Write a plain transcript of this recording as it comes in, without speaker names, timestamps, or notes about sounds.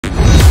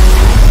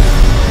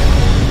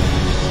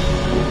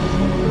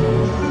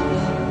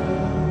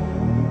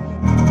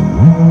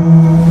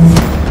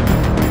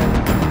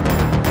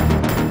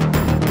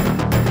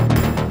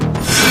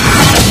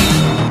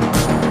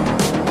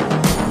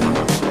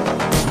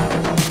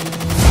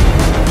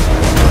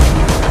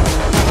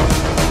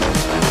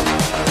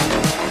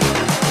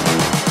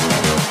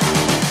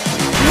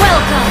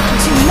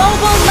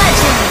Mobile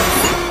Legends!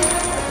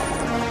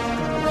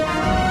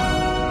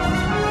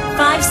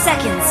 5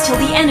 seconds till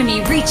the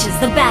enemy reaches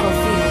the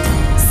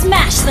battlefield.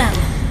 Smash them!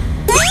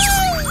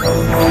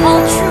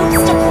 All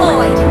troops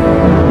deployed!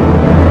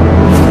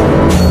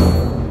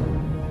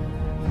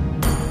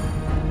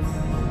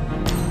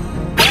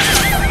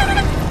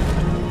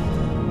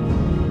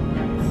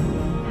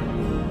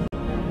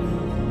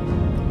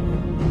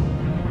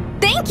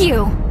 Thank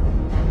you!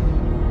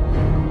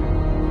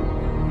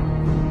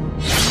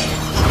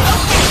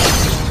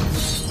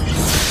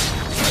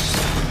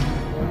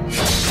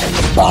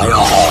 By a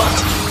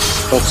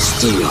heart of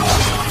steel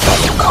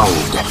and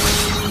cold.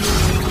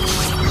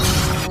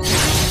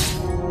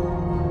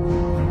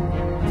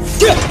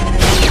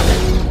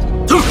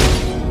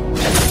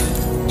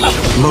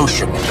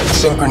 Motion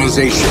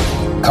synchronization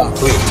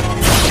complete.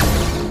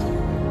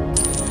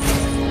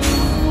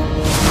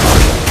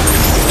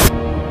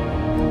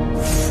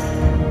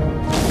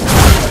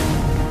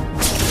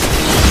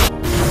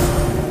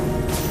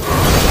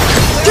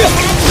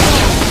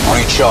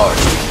 Recharge.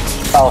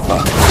 Alpha,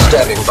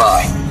 standing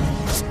by.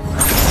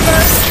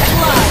 First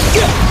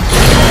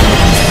blood!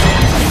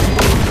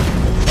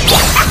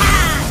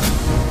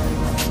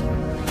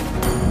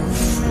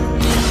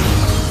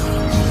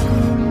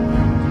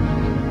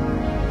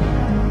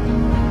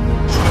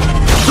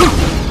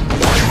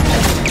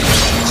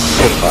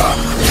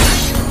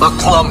 Saber. A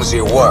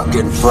clumsy work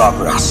in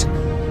progress.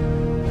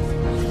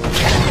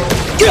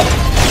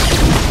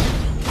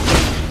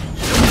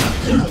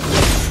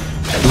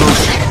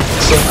 Motion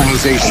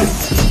synchronization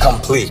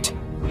complete.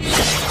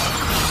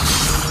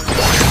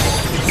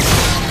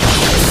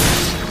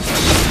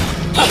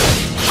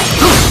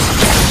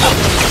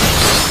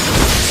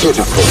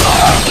 Pitiful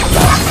back.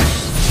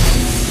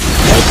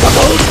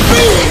 Capable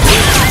speed!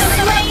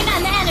 Slain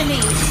an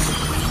enemy!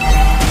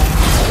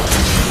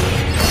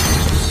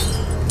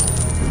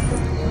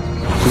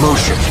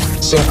 Motion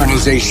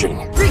synchronization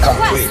Request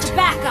complete.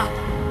 backup!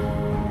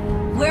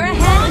 We're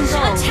ahead in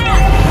goal.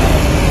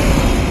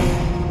 Attack!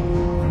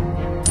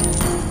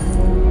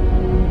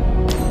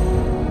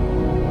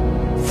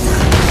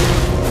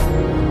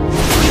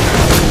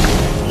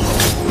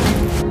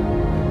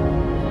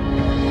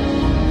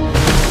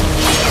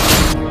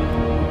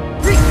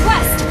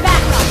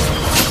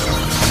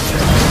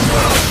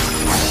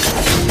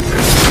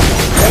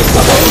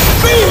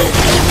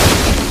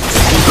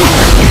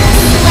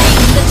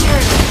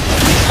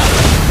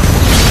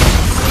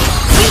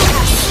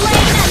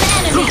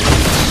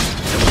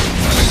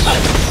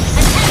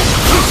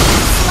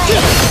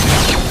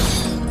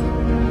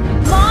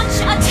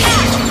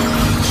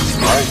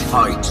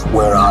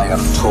 Where I am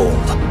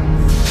told.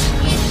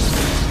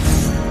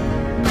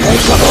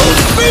 Capable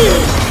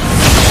speed!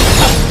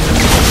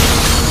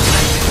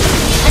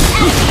 An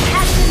enemy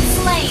has been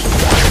slain!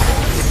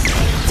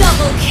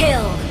 Double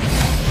kill!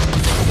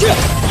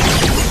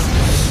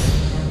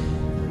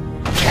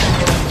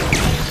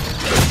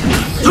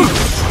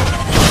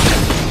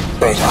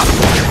 Beta,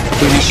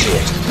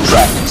 initiate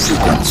tracking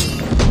sequence.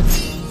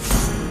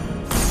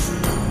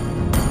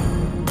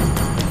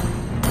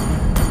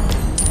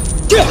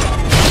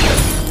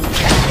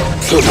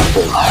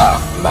 Pitiful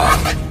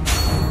half-Mac.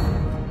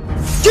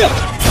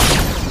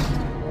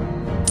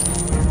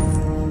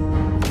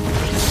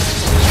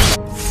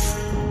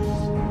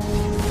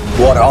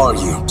 What are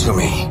you to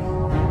me,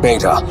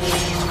 Beta?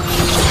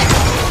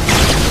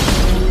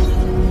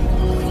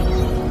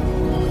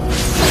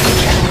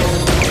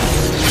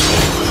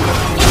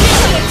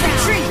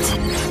 Retreat!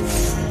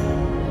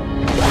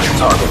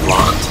 Target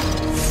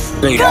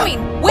locked. Beta,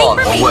 Going! Wait on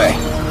for the me! way.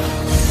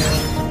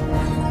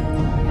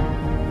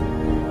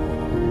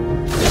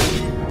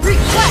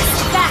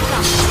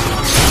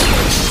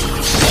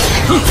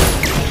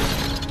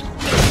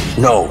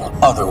 No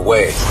other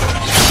way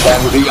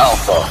than the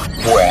Alpha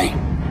way.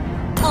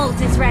 Ult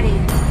is ready.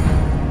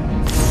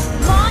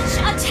 Launch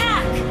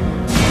attack!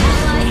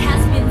 Ally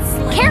has been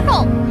slain.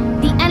 Careful!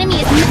 The enemy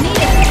is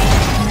needed.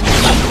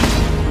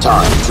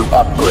 Time to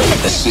upgrade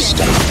the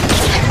system.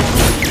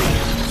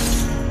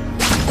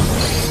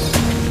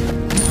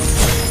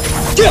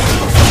 An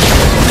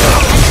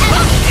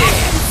enemy has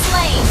been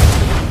slain.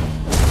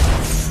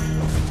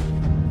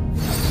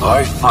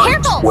 I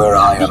fight Careful! where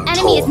I am The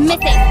enemy told. is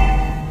missing.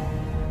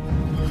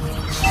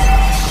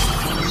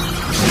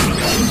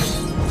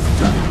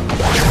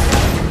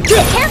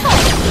 Careful!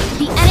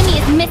 The enemy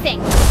is missing.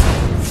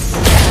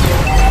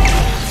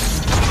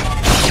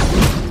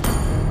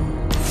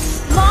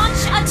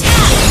 Launch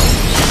attack!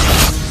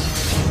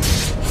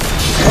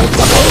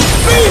 Capable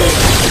speed!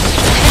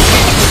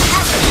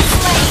 Has been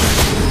slain.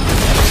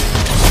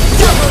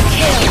 Double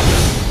kill!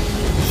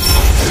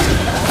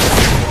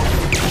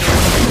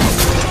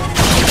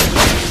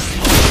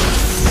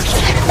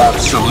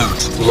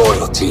 Absolute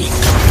loyalty.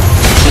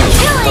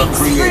 Killing The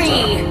Creator.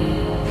 spree!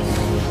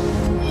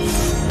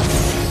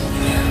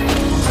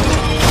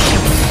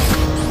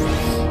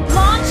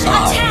 Launch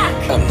attack!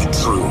 I am the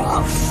true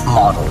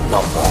model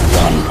number 1.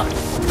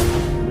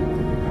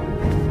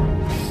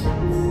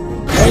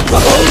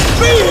 Capable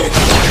speed!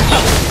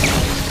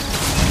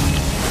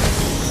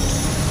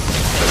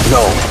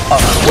 No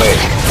other way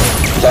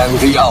than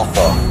the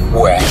Alpha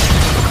way.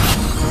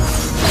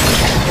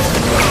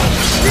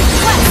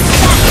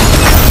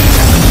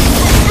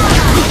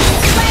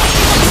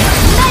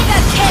 Mega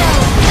kill!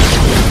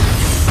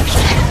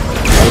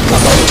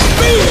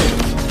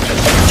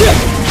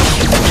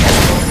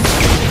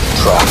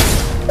 Trapped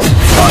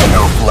by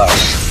no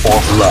flesh or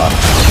blood.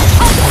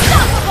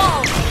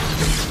 Unstoppable!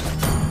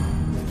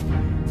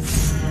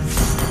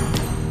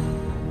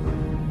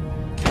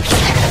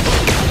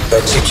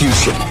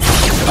 Execution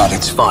at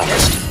its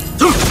finest.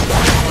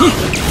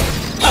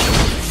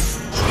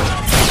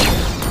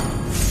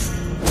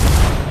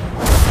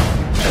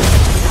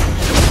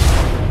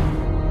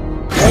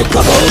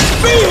 Impeccable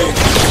speed!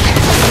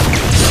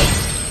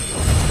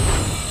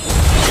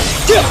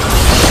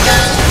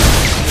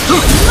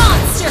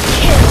 Monster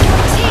kill!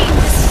 Team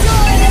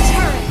destroy the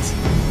turret!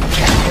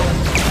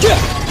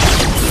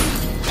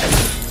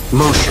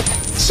 Motion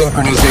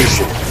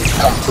synchronization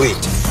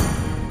complete.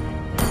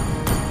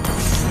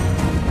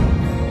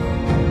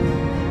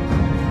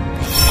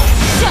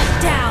 Shut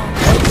down!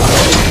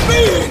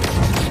 Speed!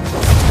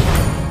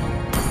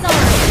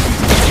 Sorry.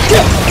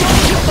 Don't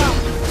give up.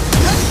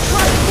 Let's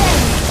try again.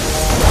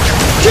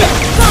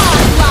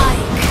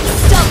 Godlike!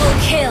 Double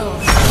kill!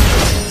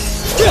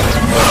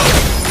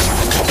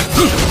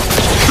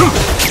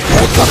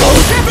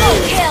 Triple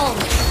kill!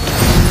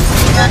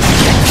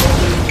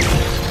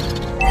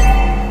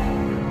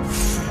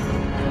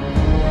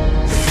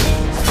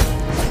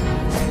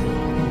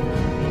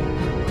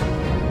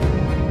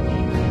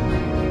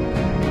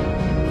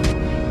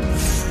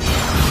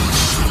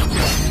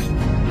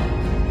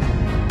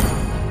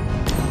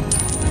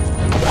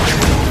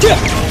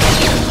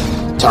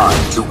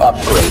 Time to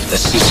upgrade the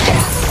system.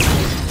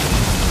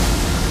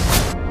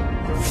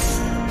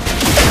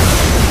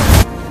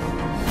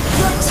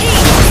 Your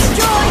team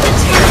destroyed the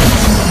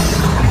turret!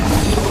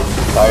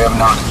 I am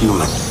not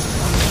human,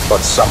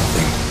 but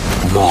something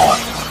more.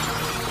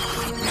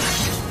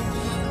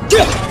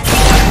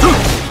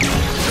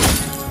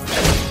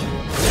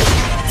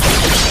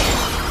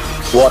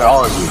 What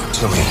are you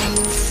to me,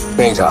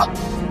 Beta?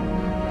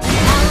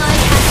 Ally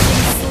has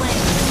been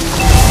slain.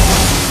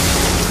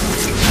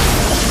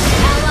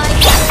 Ally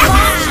has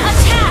launched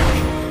attack!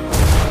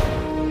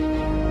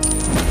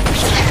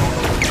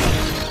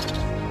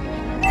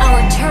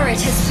 Our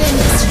turret has been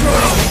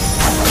destroyed.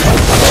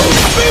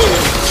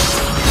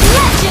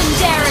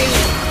 Legendary!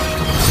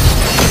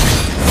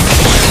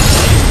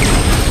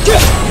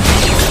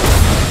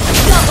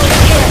 Double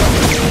kill!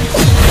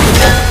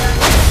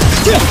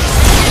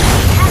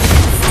 Has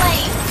been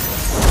slain.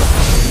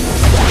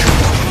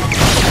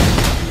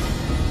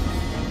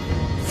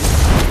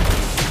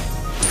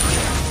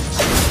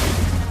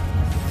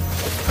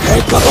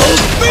 Impeccable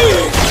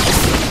speed!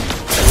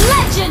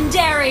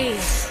 Legendary!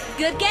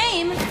 Good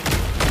game.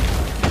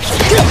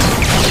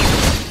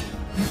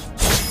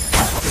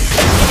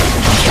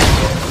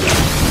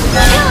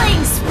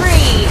 Killing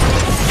spree!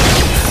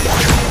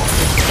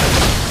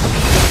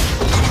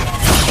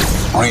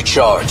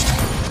 Recharged.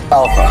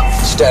 Alpha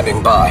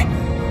standing by.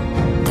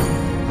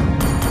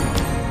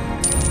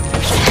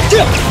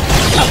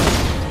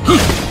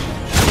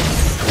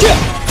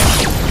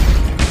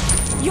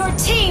 Your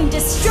team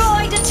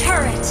destroyed a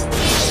turret!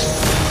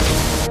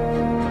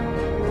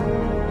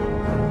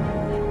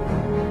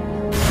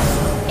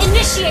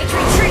 Initiate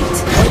retreat!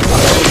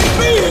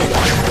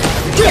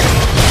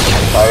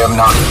 I am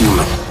not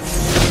human,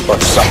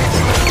 but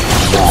something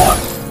more.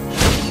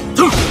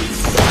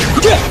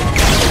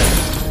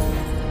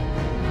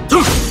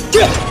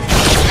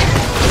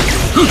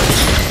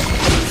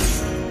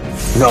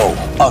 No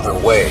other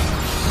way.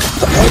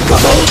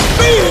 Impeccable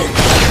speed!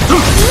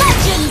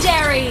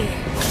 Legendary!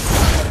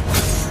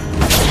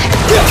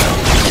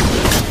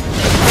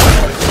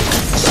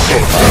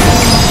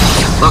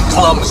 A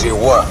clumsy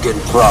work in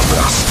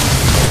progress.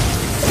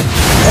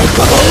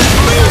 Impeccable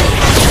speed!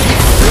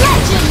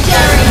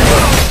 Legendary!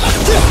 Your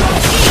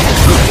team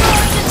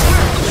destroyed the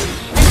turret!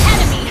 An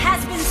enemy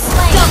has been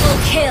slain! Double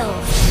kill!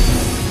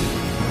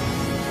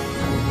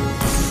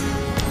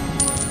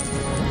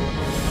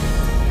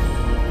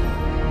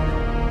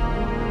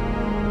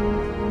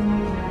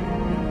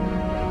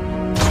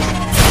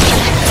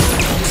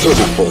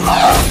 Pitiful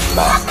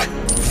half-back.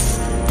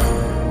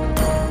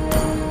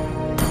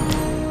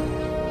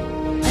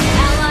 An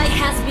ally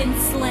has been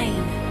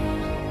slain.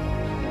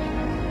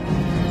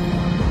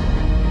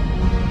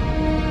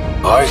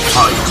 I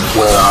fight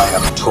where I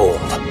am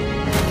told.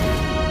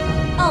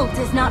 Ult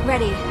is not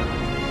ready.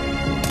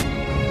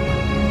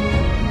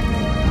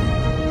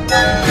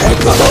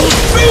 Impeccable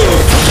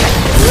speed!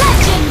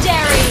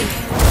 Legendary!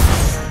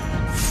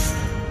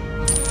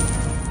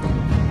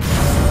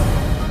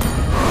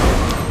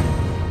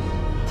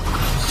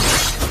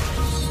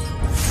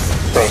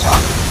 Beta,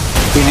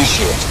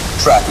 initiate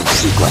tracking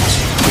sequence.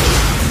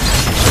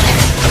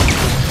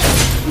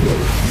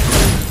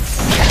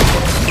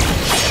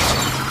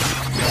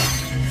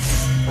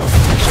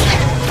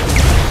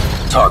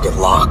 Target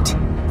locked.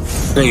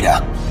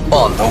 Beta,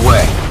 on the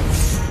way.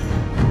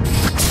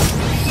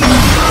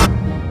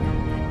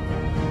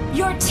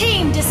 Your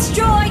team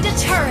destroyed a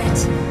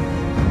turret!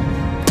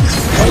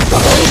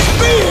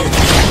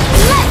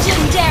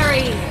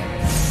 Legendary!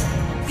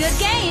 Good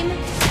game!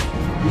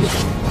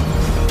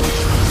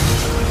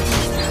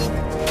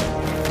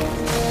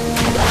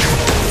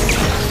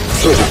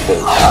 Beautiful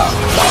house.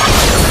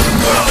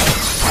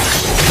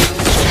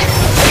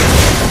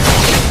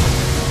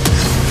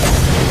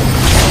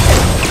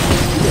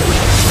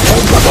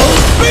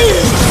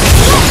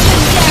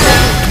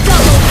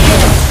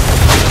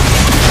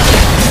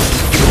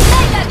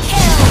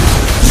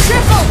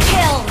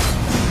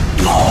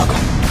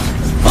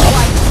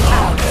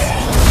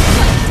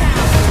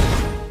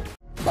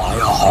 By a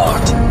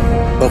heart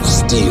of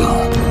steel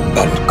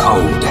and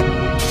cold.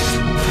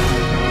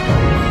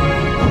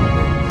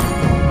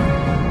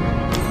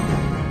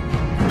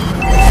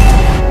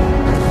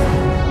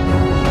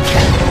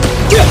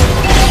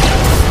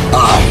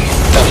 I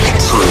am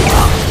true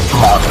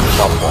modern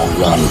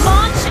 #1.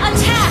 Launch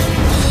attack!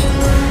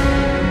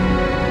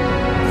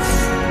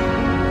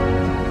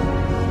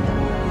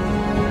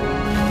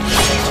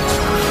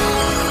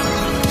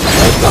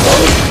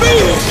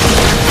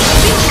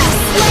 You have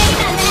slain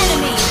an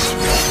enemy!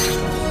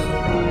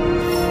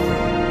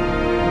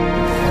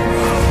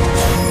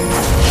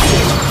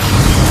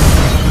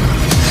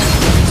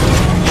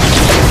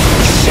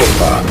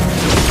 Shiver.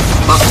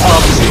 A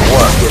clumsy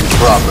work in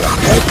progress.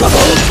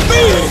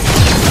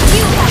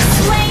 You have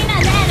slain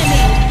an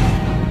enemy!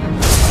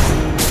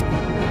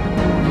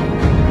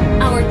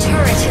 Our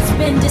turret has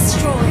been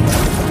destroyed.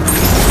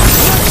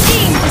 Your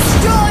team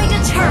destroyed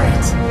a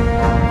turret!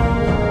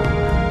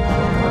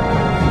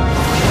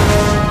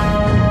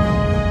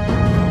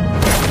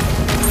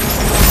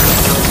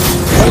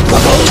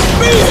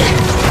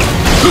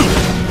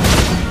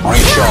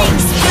 Killing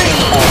spree!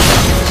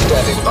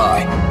 Standing by.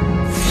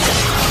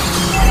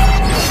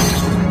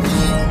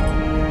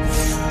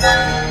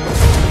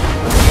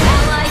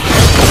 Ally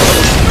has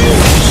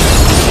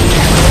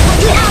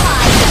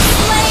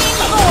slain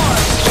Lord!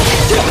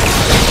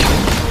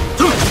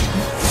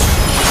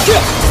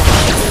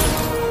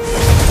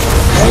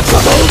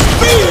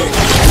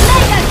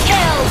 Mega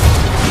kill!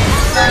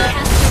 Ally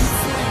has been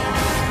slain.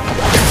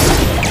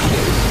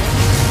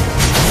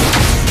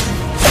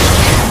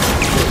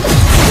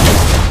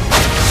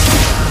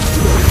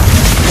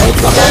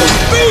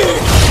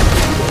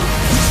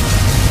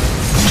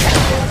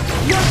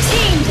 Your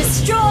team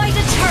destroyed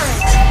a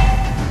turret!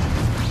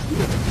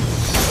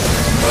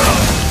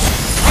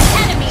 An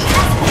enemy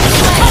has been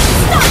slain!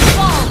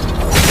 Unstoppable!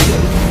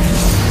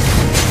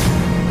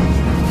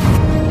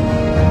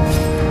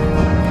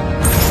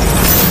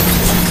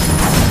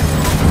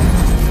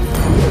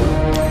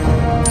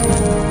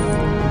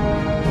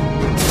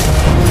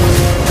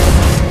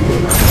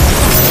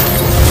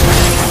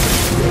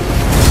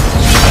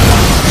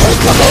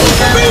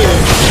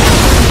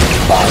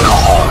 By a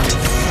heart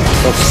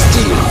of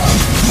steel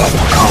and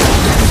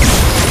cold.